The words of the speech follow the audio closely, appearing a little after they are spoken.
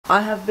I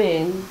have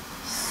been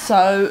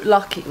so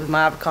lucky with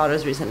my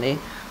avocados recently.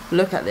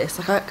 Look at this.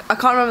 Like I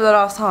can't remember the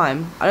last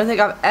time. I don't think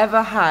I've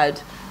ever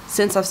had,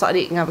 since I've started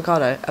eating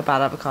avocado, a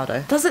bad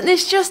avocado. Doesn't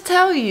this just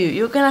tell you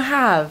you're gonna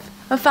have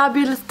a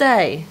fabulous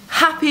day?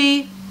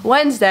 Happy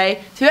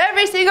Wednesday to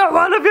every single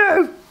one of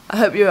you! I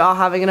hope you are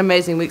having an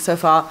amazing week so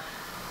far.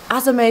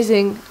 As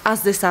amazing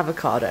as this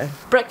avocado.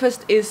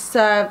 Breakfast is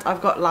served.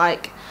 I've got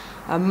like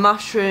a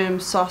mushroom,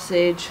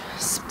 sausage,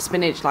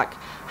 spinach, like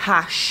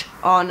hash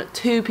on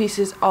 2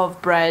 pieces of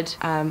bread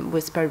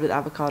with spread with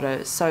avocado.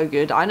 It's so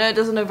good. I know it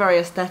doesn't look very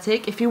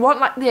aesthetic. If you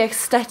want like the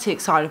aesthetic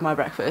side of my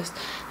breakfast,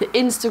 the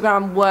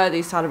Instagram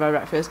worthy side of my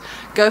breakfast,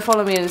 go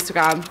follow me on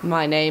Instagram.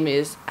 My name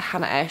is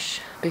Hannah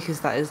Esh,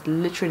 because that is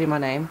literally my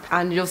name,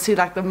 and you'll see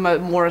like the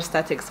more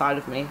aesthetic side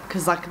of me,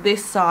 because like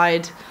this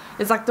side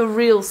is like the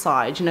real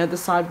side, you know, the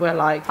side where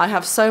like I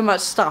have so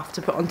much stuff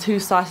to put on 2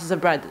 slices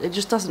of bread that it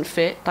just doesn't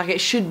fit. Like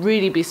it should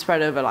really be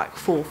spread over like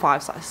 4 or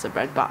 5 slices of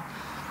bread, but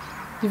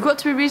you've got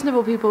to be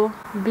reasonable, people.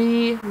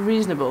 Be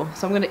reasonable.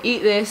 So I'm gonna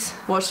eat this,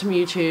 watch some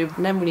YouTube,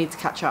 and then we need to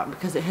catch up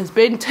because it has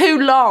been too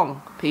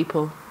long,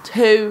 people.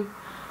 Too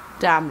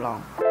damn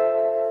long.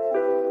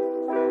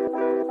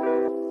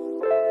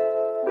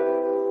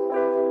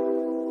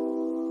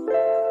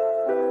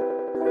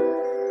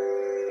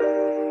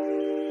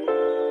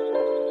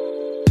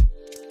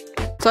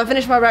 So I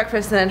finished my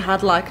breakfast and then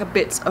had like a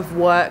bit of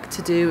work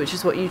to do, which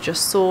is what you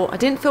just saw. I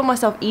didn't film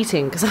myself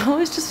eating because I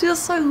always just feel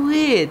so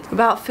weird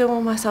about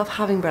filming myself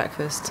having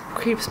breakfast. It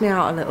creeps me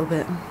out a little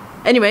bit.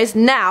 Anyways,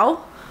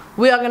 now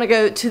we are gonna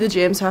go to the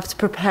gym, so I have to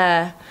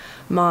prepare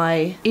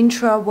my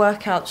Intra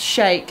workout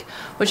shake,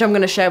 which I'm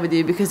gonna share with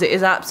you because it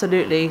is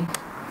absolutely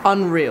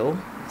unreal.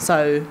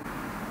 So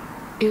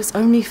it was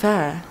only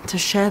fair to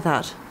share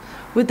that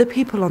with the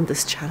people on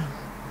this channel.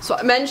 So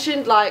I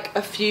mentioned like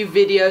a few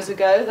videos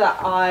ago that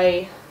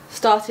I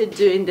started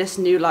doing this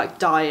new like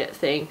diet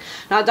thing.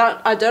 Now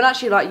I don't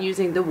actually like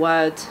using the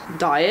word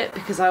diet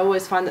because I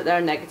always find that there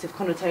are negative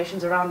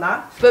connotations around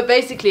that. But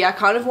basically I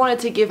kind of wanted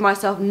to give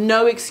myself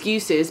no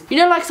excuses. You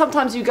know, like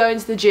sometimes you go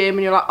into the gym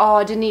and you're like, oh,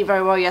 I didn't eat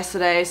very well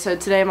yesterday, so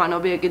today might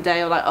not be a good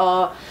day. Or like,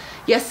 oh,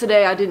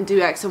 yesterday I didn't do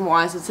X and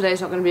Y, so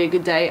today's not going to be a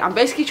good day. I'm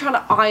basically trying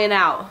to iron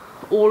out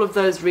all of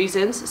those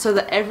reasons so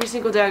that every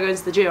single day I go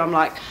into the gym I'm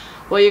like,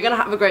 well, you're gonna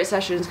have a great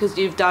session because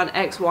you've done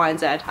X, Y, and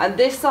Z. And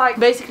this, like,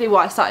 basically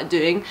what I started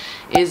doing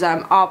is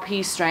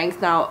RP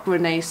strength, now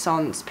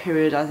Renaissance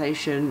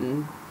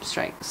periodization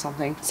strength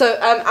something. So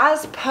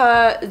as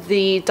per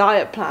the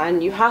diet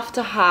plan, you have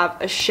to have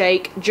a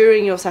shake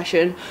during your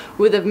session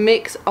with a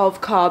mix of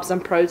carbs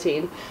and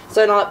protein.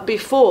 So like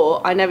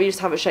before, I never used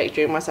to have a shake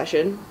during my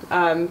session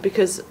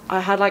because I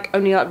had like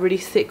only like really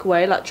thick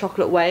whey, like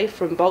chocolate whey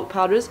from bulk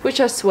powders,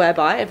 which I swear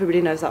by. Everybody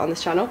knows that on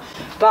this channel.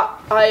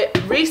 But I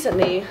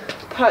recently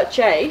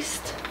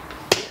purchased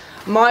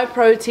My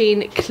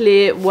Protein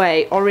Clear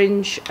Whey,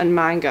 orange and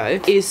mango.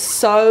 Is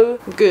so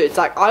good.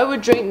 Like I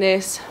would drink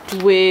this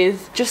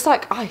with just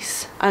like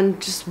ice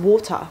and just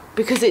water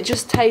because it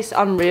just tastes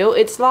unreal.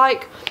 It's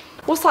like,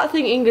 what's that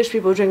thing English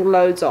people drink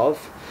loads of?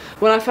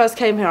 When I first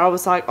came here I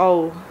was like,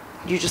 oh,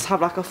 you just have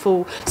like a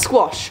full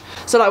squash.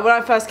 So like when I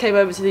first came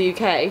over to the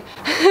UK,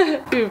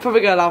 you're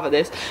probably gonna laugh at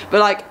this, but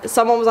like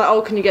someone was like,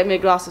 oh, can you get me a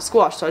glass of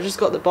squash? So I just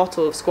got the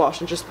bottle of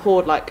squash and just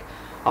poured like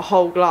a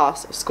whole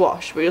glass of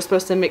squash, but you're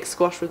supposed to mix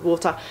squash with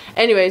water.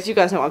 Anyways, you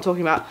guys know what I'm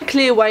talking about.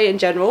 Clear whey in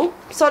general,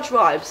 such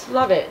vibes,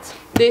 love it.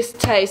 This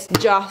tastes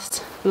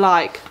just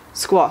like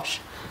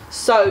squash,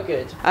 so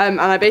good. And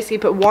I basically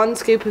put 1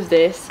 scoop of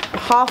this,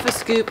 half a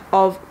scoop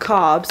of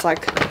carbs,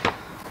 like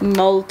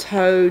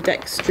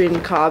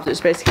maltodextrin carbs.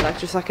 It's basically like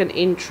just like an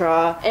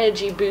intra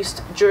energy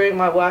boost during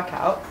my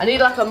workout. I need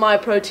like a My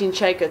Protein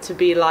shaker to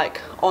be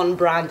like on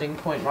branding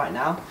point right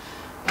now,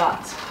 but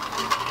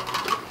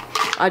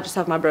I just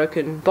have my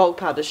broken bulk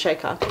powder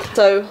shaker.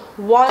 So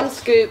 1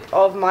 scoop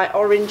of my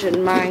orange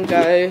and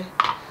mango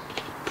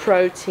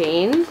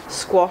protein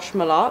squash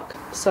malark,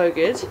 so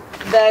good.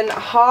 Then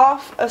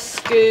half a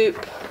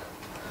scoop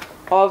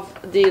of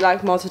the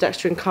like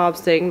maltodextrin carbs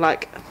thing.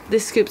 Like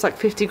this scoop's like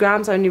 50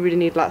 grams. I only really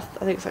need like,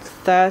 I think it's like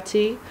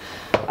 30.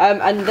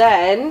 And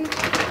then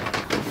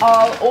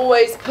I'll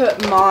always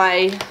put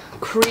my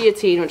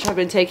creatine, which I've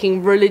been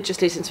taking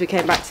religiously since we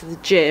came back to the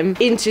gym,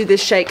 into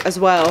this shake as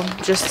well,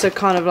 just to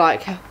kind of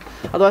like,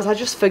 otherwise I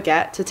just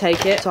forget to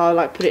take it, so I'll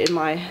like put it in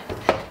my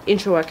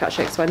Intra workout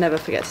shake so I never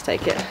forget to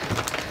take it.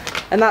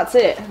 And that's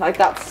it. Like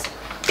that's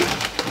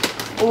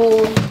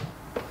all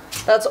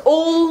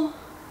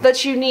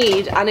that you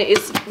need, and it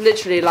is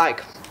literally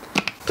like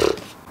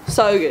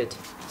so good,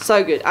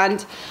 so good.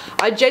 And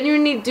I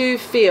genuinely do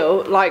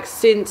feel like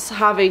since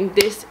having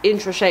this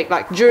Intra shake,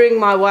 like during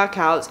my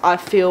workouts, I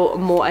feel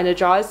more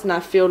energized, and I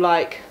feel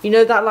like, you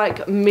know that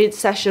like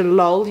mid-session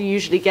lull you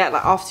usually get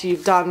like after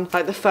you've done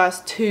like the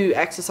first 2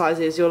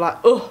 exercises, you're like,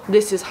 oh,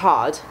 this is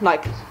hard.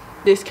 Like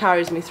this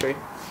carries me through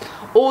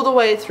all the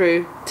way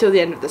through till the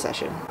end of the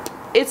session.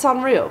 it's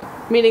unreal.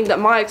 Meaning that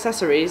my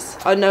accessories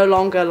are no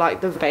longer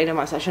like the bane of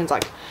my sessions.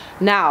 Like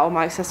now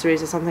my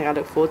accessories are something I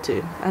look forward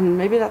to. And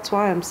maybe that's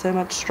why I'm so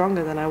much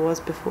stronger than I was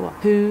before.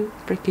 Who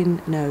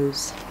freaking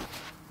knows?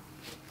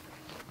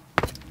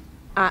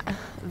 At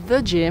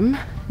the gym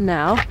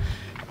now,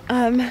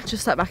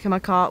 just sat back in my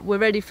car. We're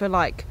ready for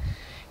like,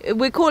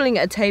 we're calling it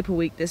a taper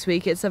week this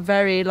week. It's a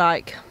very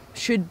like,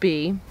 should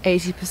be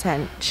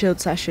 80% chilled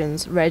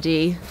sessions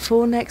ready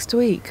for next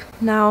week.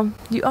 Now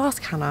you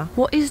ask, Hannah,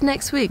 what is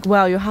next week?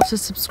 Well, you'll have to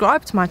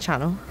subscribe to my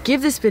channel,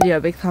 give this video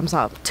a big thumbs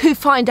up to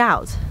find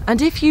out,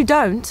 and if you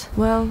don't,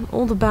 well,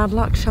 all the bad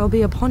luck shall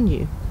be upon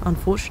you,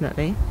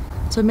 unfortunately.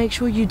 So make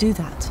sure you do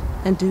that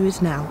and do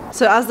it now.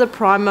 So as the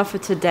primer for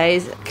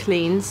today's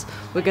cleans,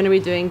 we're going to be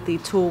doing the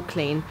tall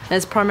clean. And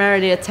it's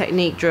primarily a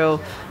technique drill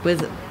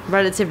with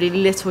relatively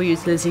little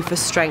utility for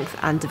strength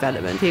and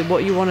development. Okay,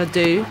 what you want to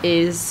do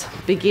is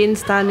begin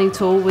standing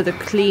tall with a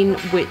clean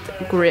width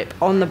grip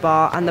on the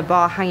bar and the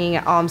bar hanging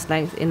at arm's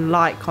length in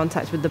light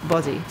contact with the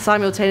body.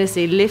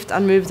 Simultaneously lift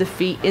and move the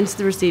feet into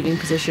the receiving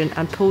position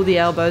and pull the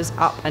elbows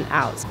up and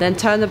out. Then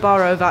turn the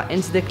bar over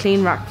into the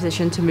clean rack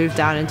position to move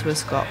down into a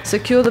squat.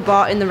 Secure the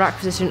bar in the rack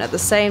position at the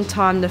same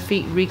time the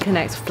feet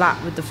reconnect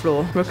flat with the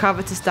floor.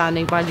 Recover to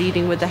standing by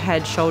leading with the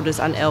head, shoulders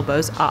and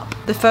elbows up.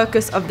 The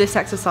focus of this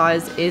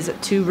exercise is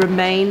to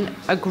remain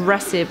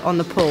aggressive on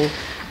the pull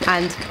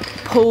and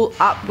pull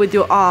up with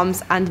your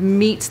arms and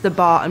meet the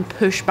bar and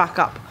push back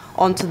up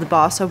onto the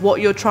bar. So what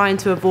you're trying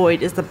to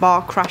avoid is the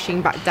bar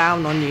crashing back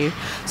down on you.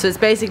 So it's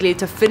basically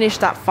to finish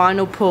that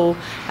final pull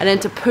and then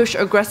to push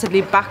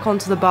aggressively back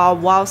onto the bar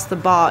whilst the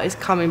bar is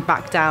coming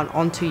back down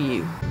onto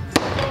you.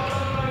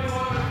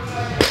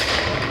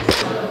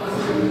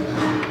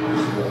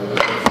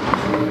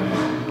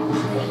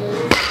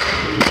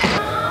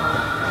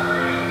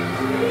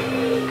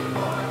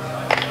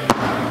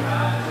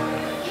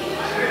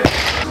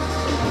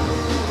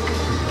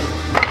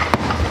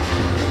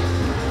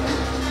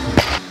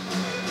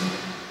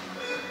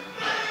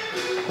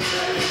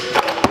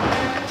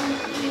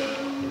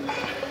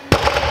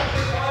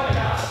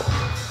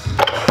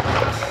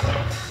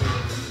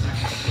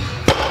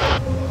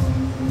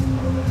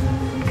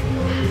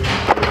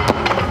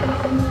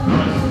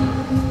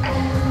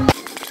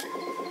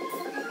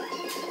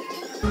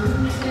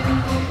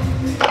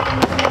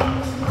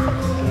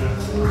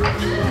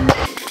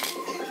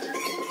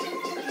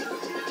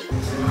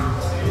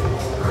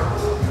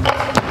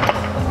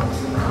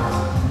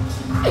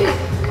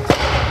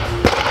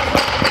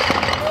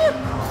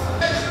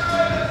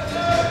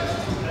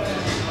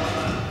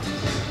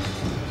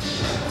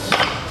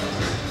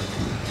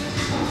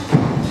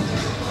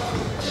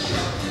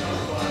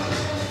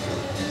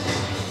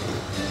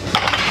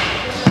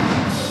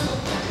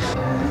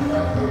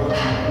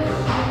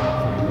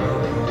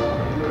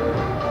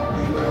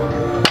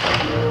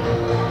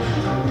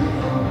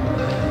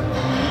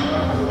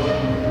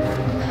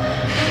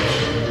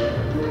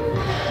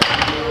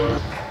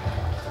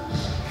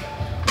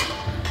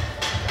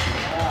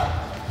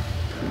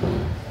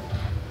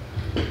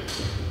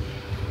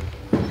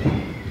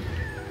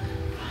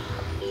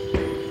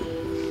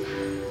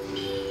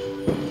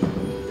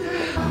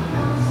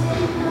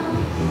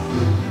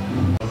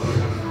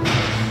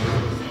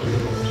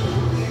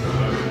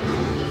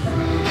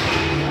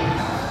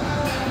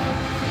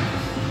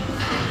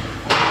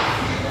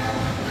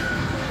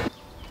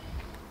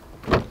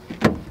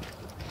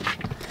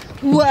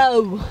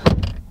 Whoa!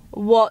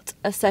 What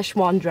a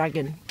Szechuan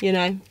dragon, you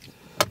know?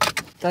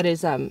 That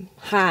is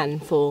Han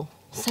for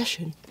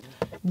session.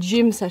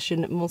 Gym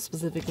session, more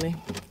specifically.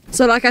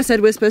 So like I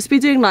said, we're supposed to be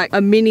doing like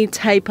a mini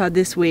taper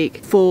this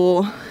week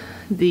for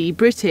the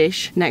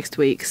British next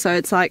week. So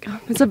it's like,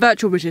 it's a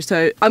virtual British,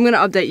 so I'm gonna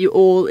update you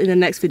all in the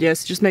next video,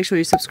 so just make sure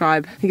you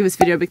subscribe and give this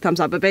video a big thumbs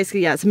up. But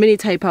basically, yeah, it's a mini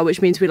taper,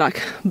 which means we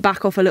like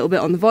back off a little bit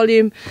on the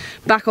volume,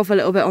 back off a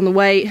little bit on the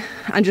weight,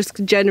 and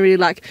just generally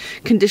like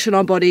condition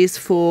our bodies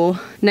for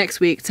next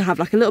week to have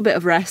like a little bit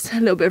of rest,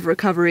 a little bit of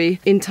recovery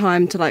in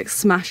time to like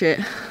smash it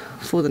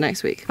for the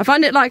next week. I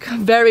find it like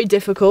very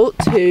difficult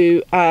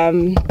to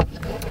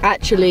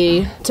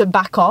actually to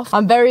back off.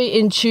 I'm very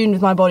in tune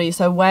with my body,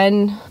 so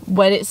when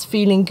it's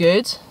feeling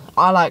good,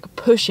 I like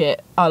push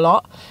it a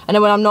lot, and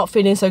then when I'm not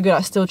feeling so good,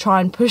 I still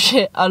try and push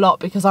it a lot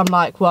because I'm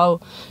like,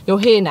 well, you're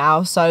here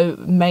now, so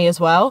may as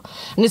well.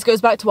 And this goes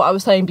back to what I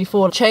was saying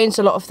before. I've changed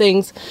a lot of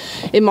things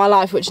in my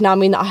life which now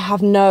mean that I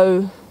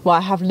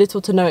have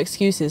little to no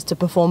excuses to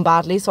perform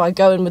badly. So I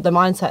go in with the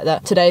mindset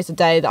that today's the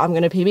day that I'm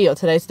going to PB, or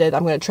today's the day that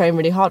I'm going to train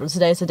really hard, or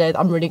today's the day that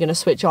I'm really going to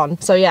switch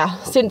on. So yeah,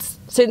 since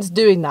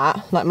doing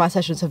that, like my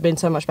sessions have been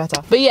so much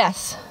better. But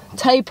yes,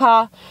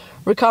 taper,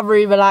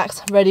 recovery,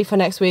 relax, ready for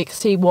next week,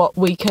 see what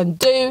we can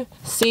do,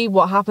 see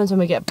what happens when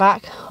we get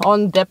back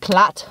on the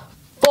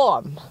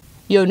platform.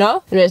 You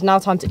know? Anyway, it's now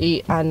time to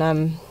eat,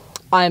 and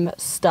I'm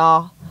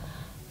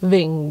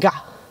starving.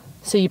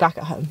 See you back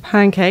at home.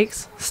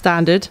 Pancakes,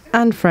 standard,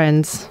 and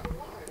friends.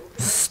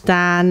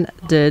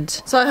 standard.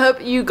 So I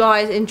hope you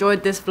guys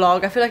enjoyed this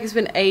vlog. I feel like it's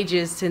been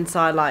ages since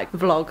I like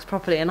vlogs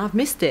properly and I've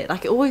missed it.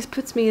 Like it always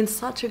puts me in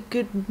such a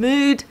good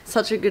mood,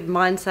 such a good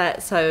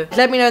mindset. So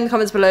let me know in the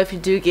comments below if you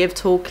do give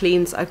tall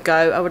cleans a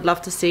go. I would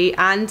love to see,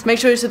 and make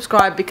sure you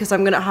subscribe because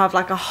I'm gonna have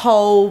like a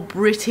whole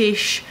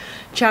British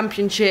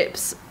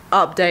Championships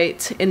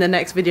update in the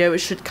next video,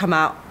 which should come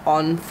out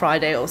on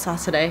Friday or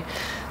Saturday,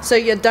 so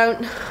you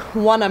don't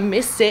want to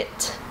miss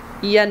it,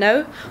 you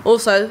know.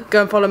 Also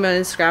go and follow me on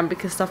Instagram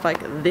because stuff like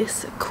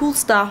this cool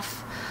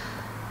stuff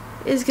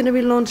is going to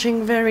be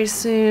launching very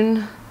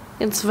soon.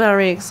 It's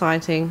very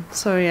exciting.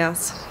 So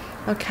yes,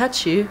 I'll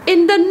catch you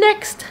in the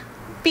next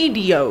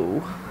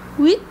video.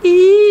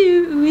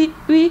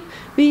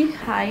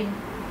 Hi.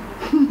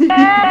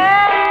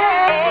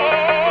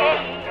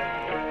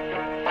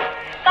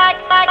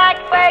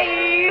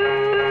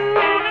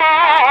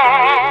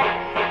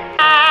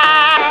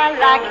 I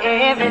like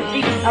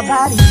everything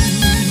about you.